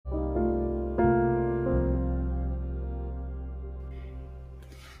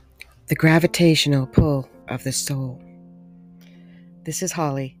The Gravitational Pull of the Soul. This is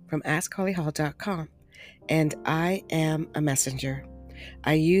Holly from AskHollyHall.com, and I am a messenger.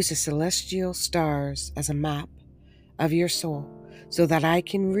 I use the celestial stars as a map of your soul so that I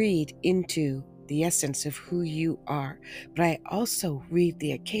can read into the essence of who you are. But I also read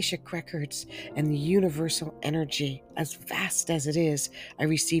the Akashic records and the universal energy. As vast as it is, I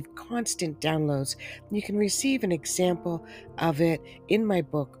receive constant downloads. You can receive an example of it in my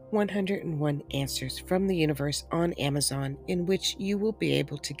book, 101 Answers from the Universe, on Amazon, in which you will be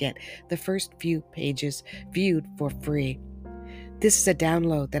able to get the first few pages viewed for free. This is a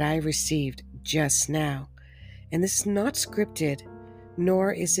download that I received just now. And this is not scripted,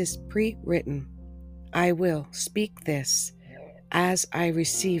 nor is this pre-written. I will speak this as I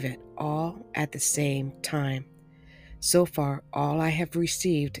receive it, all at the same time. So far, all I have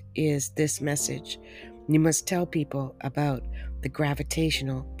received is this message. You must tell people about the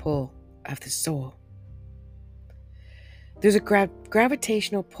gravitational pull of the soul. There's a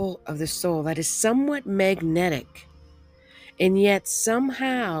gravitational pull of the soul that is somewhat magnetic, and yet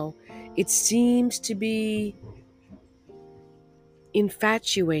somehow it seems to be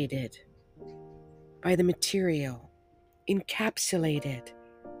infatuated by the material, encapsulated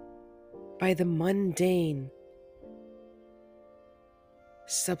by the mundane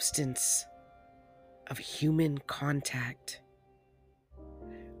substance of human contact.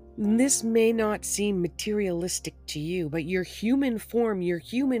 This may not seem materialistic to you, but your human form, your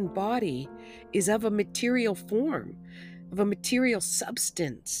human body is of a material form, of a material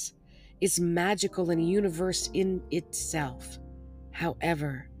substance. It's magical and a universe in itself.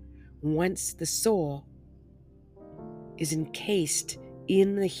 However, once the soul is encased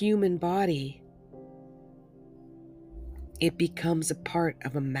in the human body, it becomes a part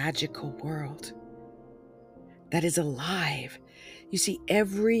of a magical world that is alive. You see,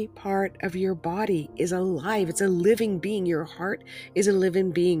 every part of your body is alive. It's a living being. Your heart is a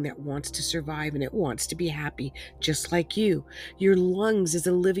living being that wants to survive and it wants to be happy, just like you. Your lungs is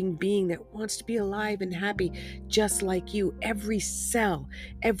a living being that wants to be alive and happy, just like you. Every cell,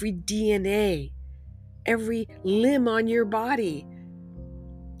 every DNA, every limb on your body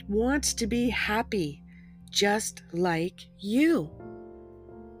wants to be happy, just like you.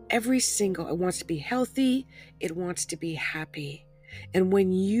 Every single, it wants to be healthy, it wants to be happy. And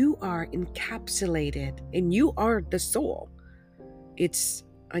when you are encapsulated, and you are the soul, it's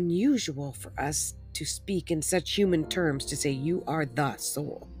unusual for us to speak in such human terms to say you are the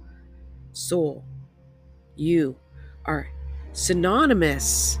soul. Soul, you are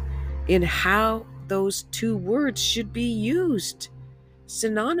synonymous in how those two words should be used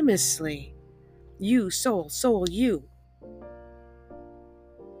synonymously. You, soul, soul, you.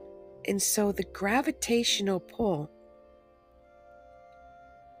 And so the gravitational pull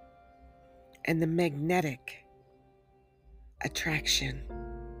and the magnetic attraction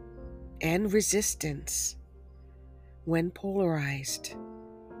and resistance, when polarized,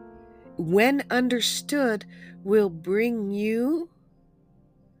 when understood, will bring you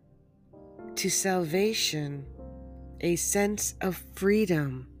to salvation, a sense of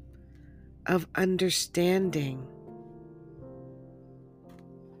freedom, of understanding.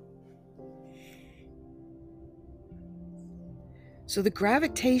 So the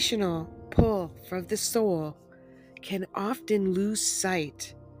gravitational pull from the soul can often lose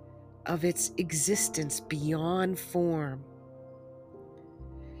sight of its existence beyond form,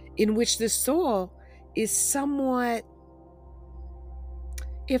 in which the soul is somewhat,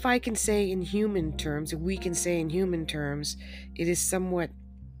 if I can say in human terms, if we can say in human terms, it is somewhat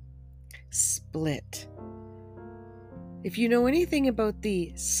split. If you know anything about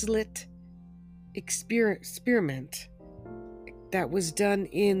the slit experiment that was done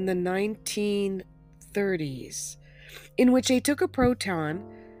in the 1930s, in which they took a proton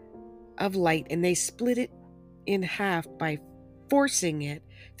of light and they split it in half by forcing it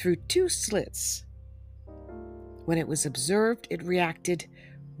through two slits. When it was observed, it reacted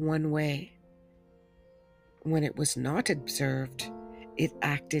one way. When it was not observed, it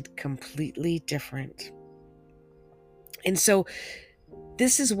acted completely different. And so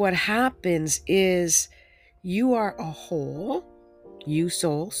this is what happens is you are a whole. You,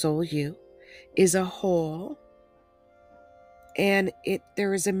 soul, soul, you, is a whole, and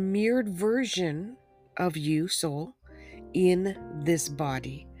there is a mirrored version of you, soul, in this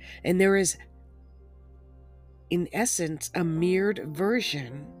body. And there is, in essence, a mirrored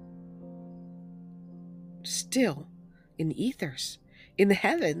version still in ethers, in the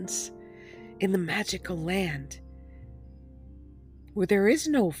heavens, in the magical land, where there is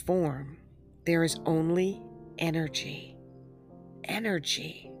no form, there is only energy.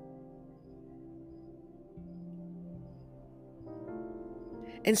 Energy.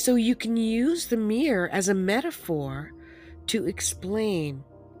 And so you can use the mirror as a metaphor to explain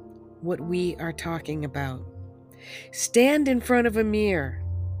what we are talking about. Stand in front of a mirror,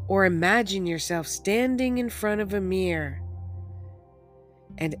 or imagine yourself standing in front of a mirror.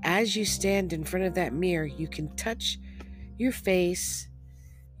 And as you stand in front of that mirror, you can touch your face,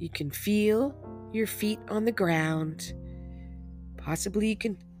 you can feel your feet on the ground, possibly you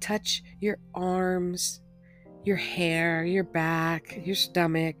can touch your arms, your hair, your back, your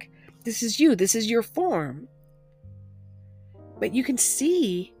stomach. This is you, this is your form. But you can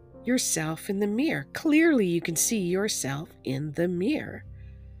see yourself in the mirror. Clearly, you can see yourself in the mirror.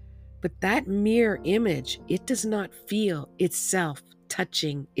 But that mirror image, it does not feel itself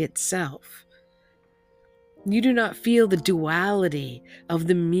touching itself. You do not feel the duality of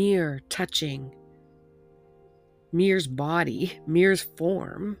the mirror touching mirror's body, mirror's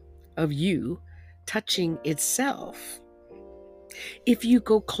form of you touching itself. If you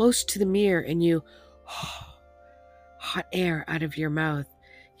go close to the mirror and you hot air out of your mouth,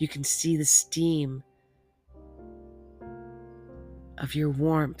 you can see the steam of your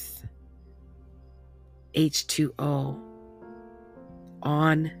warmth, H2O,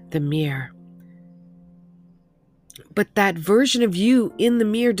 on the mirror. But that version of you in the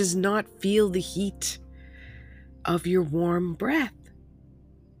mirror does not feel the heat of your warm breath.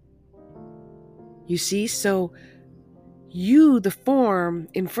 You see, so you, the form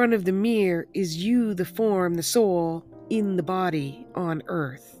in front of the mirror, is you, the form, the soul, in the body on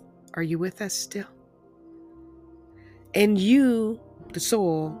earth. Are you with us still? And you, the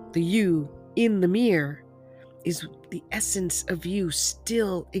soul, the you in the mirror, is the essence of you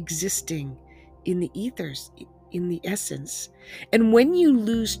still existing in the ethers, in the essence. And when you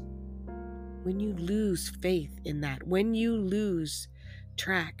lose faith in that, when you lose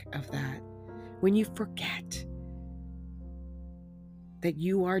track of that, when you forget that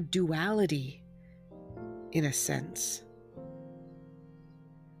you are duality in a sense,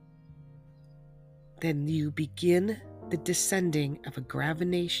 then you begin the descending of a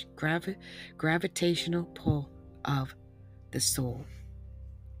gravitational pull of the soul.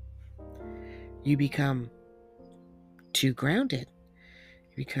 You become too grounded.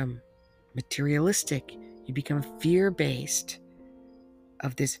 You become materialistic. You become fear-based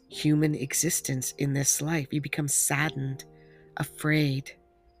of this human existence in this life. You become saddened, afraid,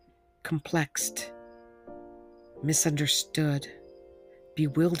 complexed, misunderstood,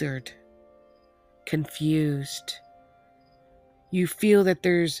 bewildered, confused. You feel that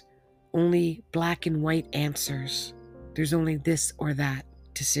there's only black and white answers. There's only this or that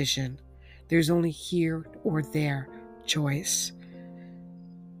decision. There's only here or there choice.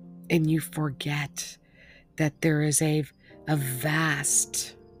 And you forget that there is a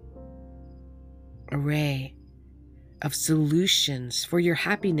vast array of solutions for your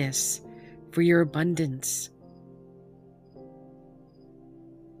happiness, for your abundance.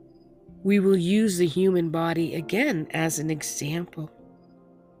 We will use the human body again as an example.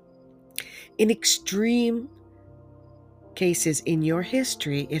 In extreme cases in your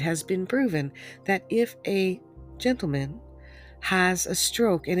history, it has been proven that if a gentleman has a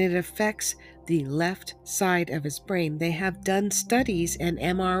stroke and it affects the left side of his brain, they have done studies and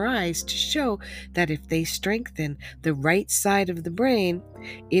MRIs to show that if they strengthen the right side of the brain,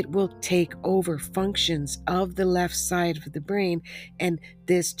 it will take over functions of the left side of the brain, and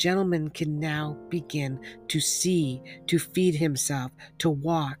this gentleman can now begin to see, to feed himself, to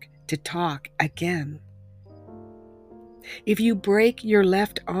walk, to talk again. If you break your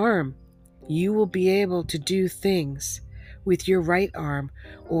left arm, you will be able to do things with your right arm,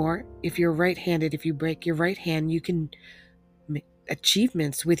 or if you're right-handed, if you break your right hand, you can make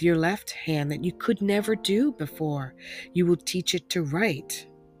achievements with your left hand that you could never do before. You will teach it to write.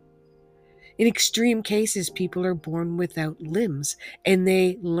 In extreme cases, people are born without limbs, and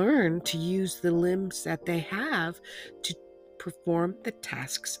they learn to use the limbs that they have to perform the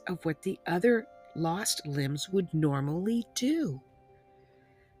tasks of what the other lost limbs would normally do.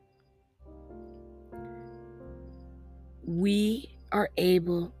 We are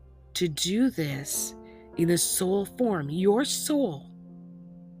able to do this in a soul form. Your soul,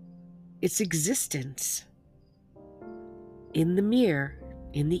 its existence in the mirror,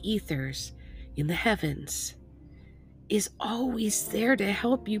 in the ethers, in the heavens, is always there to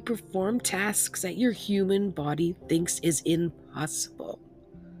help you perform tasks that your human body thinks is impossible.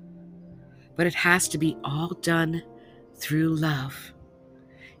 But it has to be all done through love.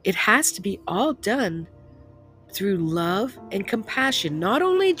 It has to be all done through love and compassion, not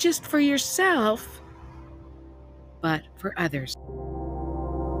only just for yourself, but for others.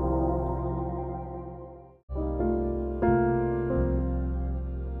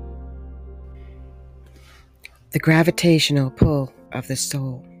 The gravitational pull of the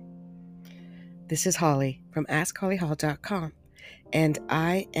soul. This is Holly from AskHollyHall.com, and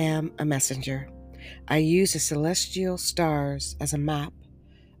I am a messenger. I use the celestial stars as a map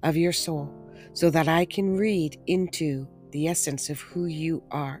of your soul so that I can read into the essence of who you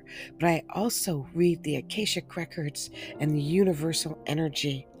are. But I also read the Akashic records and the universal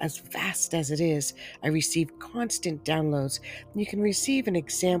energy. As vast as it is, I receive constant downloads. You can receive an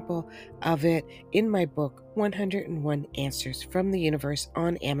example of it in my book, 101 Answers from the Universe,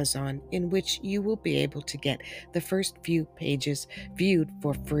 on Amazon, in which you will be able to get the first few pages viewed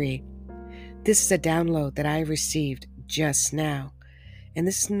for free. This is a download that I received just now. And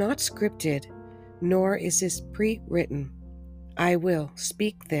this is not scripted, nor is this pre-written. I will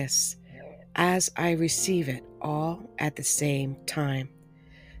speak this as I receive it, all at the same time.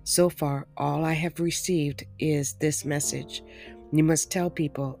 So far, all I have received is this message. You must tell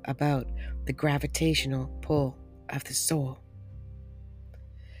people about the gravitational pull of the soul.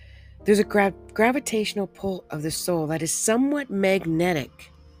 There's a gravitational pull of the soul that is somewhat magnetic,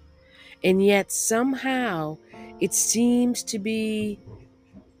 and yet somehow it seems to be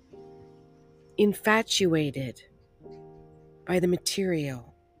infatuated by the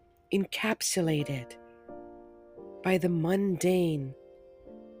material, encapsulated by the mundane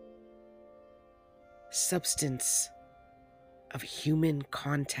substance of human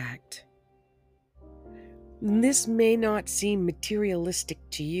contact. This may not seem materialistic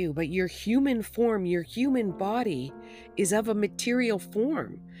to you, but your human form, your human body is of a material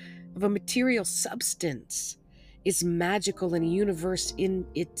form, of a material substance. It's magical and a universe in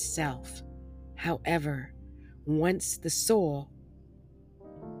itself. However, once the soul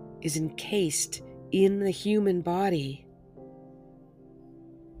is encased in the human body,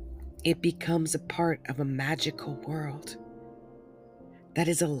 it becomes a part of a magical world that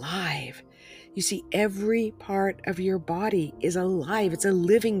is alive. You see, every part of your body is alive. It's a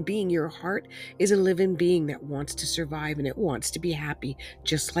living being. Your heart is a living being that wants to survive and it wants to be happy,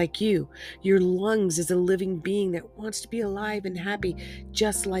 just like you. Your lungs is a living being that wants to be alive and happy,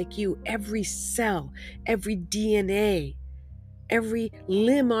 just like you. Every cell, every DNA, every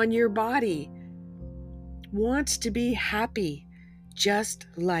limb on your body wants to be happy, just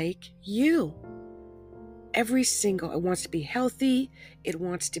like you. Every single, it wants to be healthy, it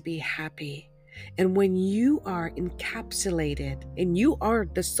wants to be happy. And when you are encapsulated, and you are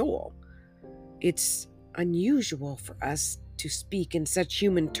the soul, it's unusual for us to speak in such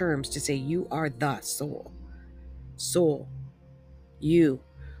human terms to say you are the soul. Soul, you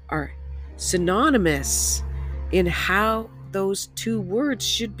are synonymous in how those two words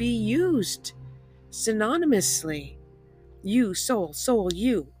should be used synonymously. You, soul, soul,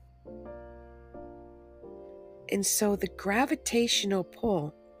 you. And so the gravitational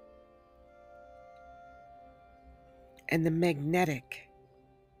pull and the magnetic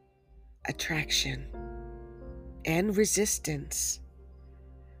attraction and resistance,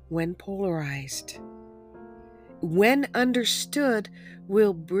 when polarized, when understood,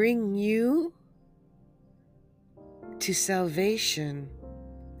 will bring you to salvation,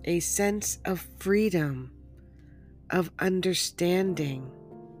 a sense of freedom, of understanding.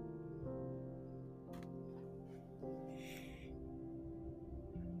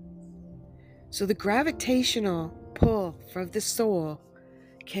 So the gravitational pull from the soul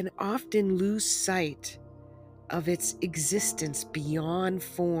can often lose sight of its existence beyond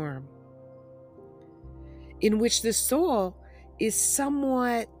form, in which the soul is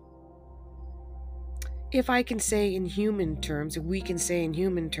somewhat, if I can say in human terms, if we can say in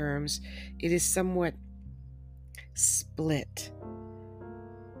human terms, it is somewhat split.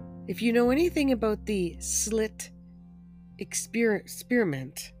 If you know anything about the slit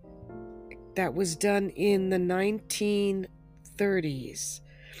experiment that was done in the 1930s,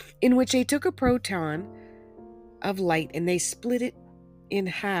 in which they took a proton of light and they split it in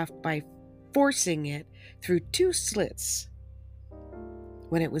half by forcing it through two slits.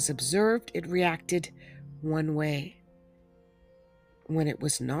 When it was observed, it reacted one way. When it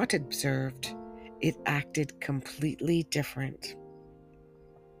was not observed, it acted completely different.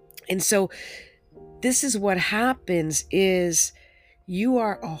 And so this is what happens is you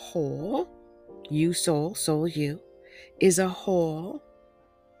are a whole, you soul, soul you, is a whole,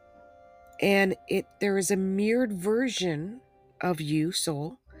 and there is a mirrored version of you,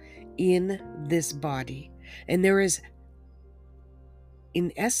 soul, in this body. And there is,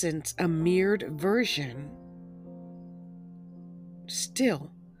 in essence, a mirrored version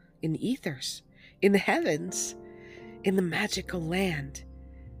still in ethers, in the heavens, in the magical land,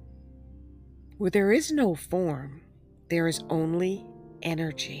 where there is no form, there is only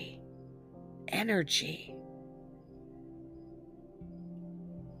energy. Energy.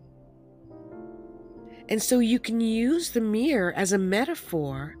 And so you can use the mirror as a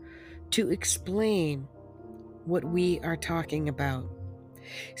metaphor to explain what we are talking about.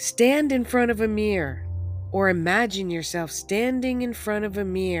 Stand in front of a mirror, or imagine yourself standing in front of a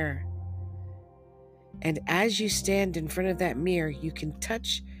mirror. And as you stand in front of that mirror, you can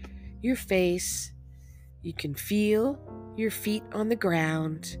touch your face, you can feel your feet on the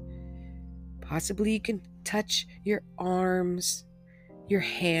ground, possibly you can touch your arms, your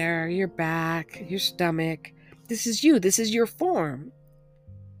hair, your back, your stomach. This is you, this is your form.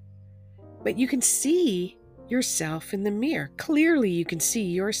 But you can see yourself in the mirror. Clearly, you can see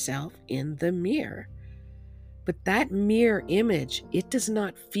yourself in the mirror. But that mirror image, it does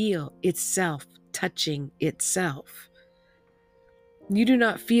not feel itself touching itself. You do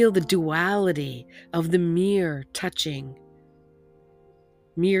not feel the duality of the mirror touching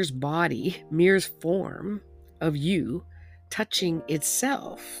mirror's body, mirror's form of you touching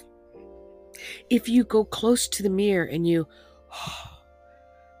itself. If you go close to the mirror and you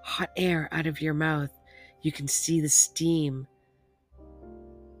hot air out of your mouth, you can see the steam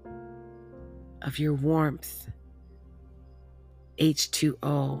of your warmth,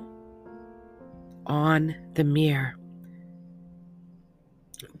 H2O, on the mirror.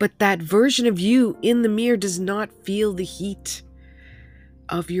 But that version of you in the mirror does not feel the heat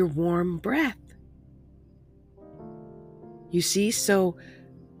of your warm breath. You see, so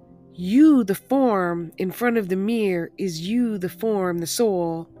you, the form in front of the mirror, is you, the form, the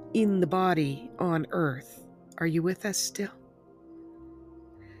soul, in the body on earth. Are you with us still?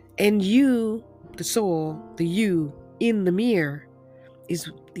 And you, the soul, the you in the mirror,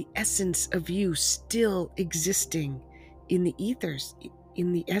 is the essence of you still existing in the ethers,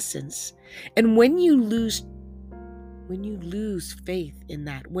 in the essence. And when you lose faith in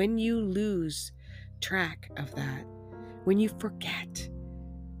that, when you lose track of that, when you forget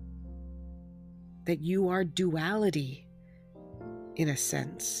that you are duality in a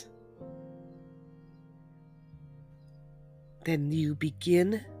sense, then you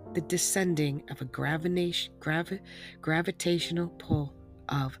begin the descending of a gravitational pull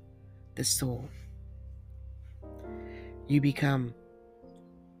of the soul. You become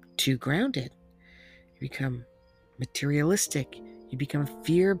too grounded. You become materialistic. You become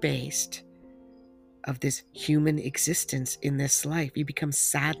fear-based of this human existence in this life. You become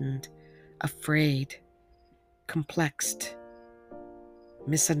saddened, afraid, complexed,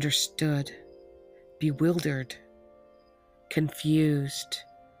 misunderstood, bewildered, confused.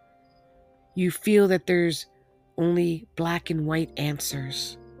 You feel that there's only black and white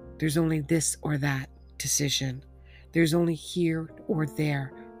answers. There's only this or that decision. There's only here or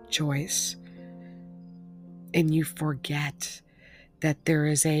there choice. And you forget that there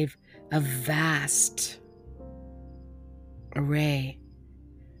is a vast array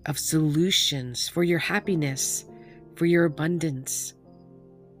of solutions for your happiness, for your abundance.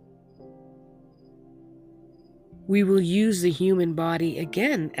 We will use the human body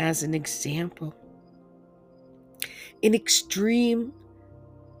again as an example. In extreme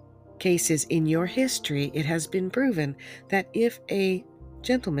cases in your history, it has been proven that if a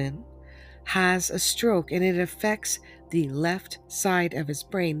gentleman has a stroke and it affects the left side of his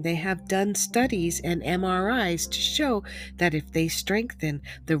brain, they have done studies and MRIs to show that if they strengthen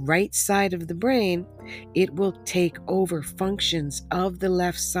the right side of the brain, it will take over functions of the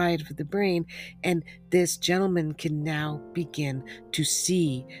left side of the brain, and this gentleman can now begin to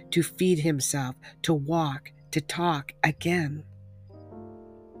see, to feed himself, to walk, to talk again.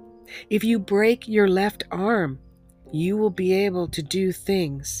 If you break your left arm, you will be able to do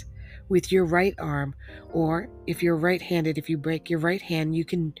things with your right arm, or if you're right-handed, if you break your right hand, you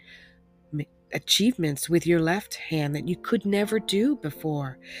can make achievements with your left hand that you could never do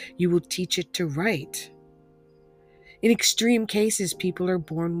before. You will teach it to write. In extreme cases, people are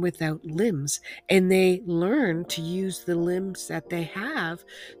born without limbs, and they learn to use the limbs that they have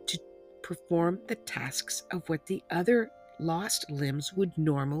to perform the tasks of what the other lost limbs would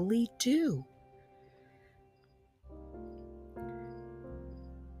normally do.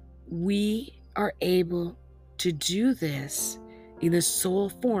 We are able to do this in a soul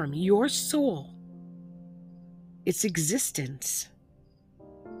form. Your soul, its existence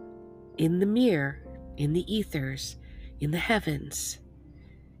in the mirror, in the ethers, in the heavens,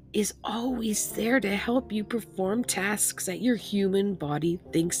 is always there to help you perform tasks that your human body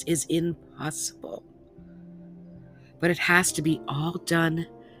thinks is impossible. But it has to be all done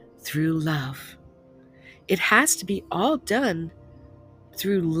through love. It has to be all done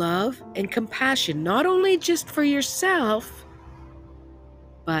through love and compassion, not only just for yourself,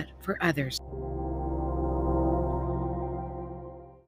 but for others.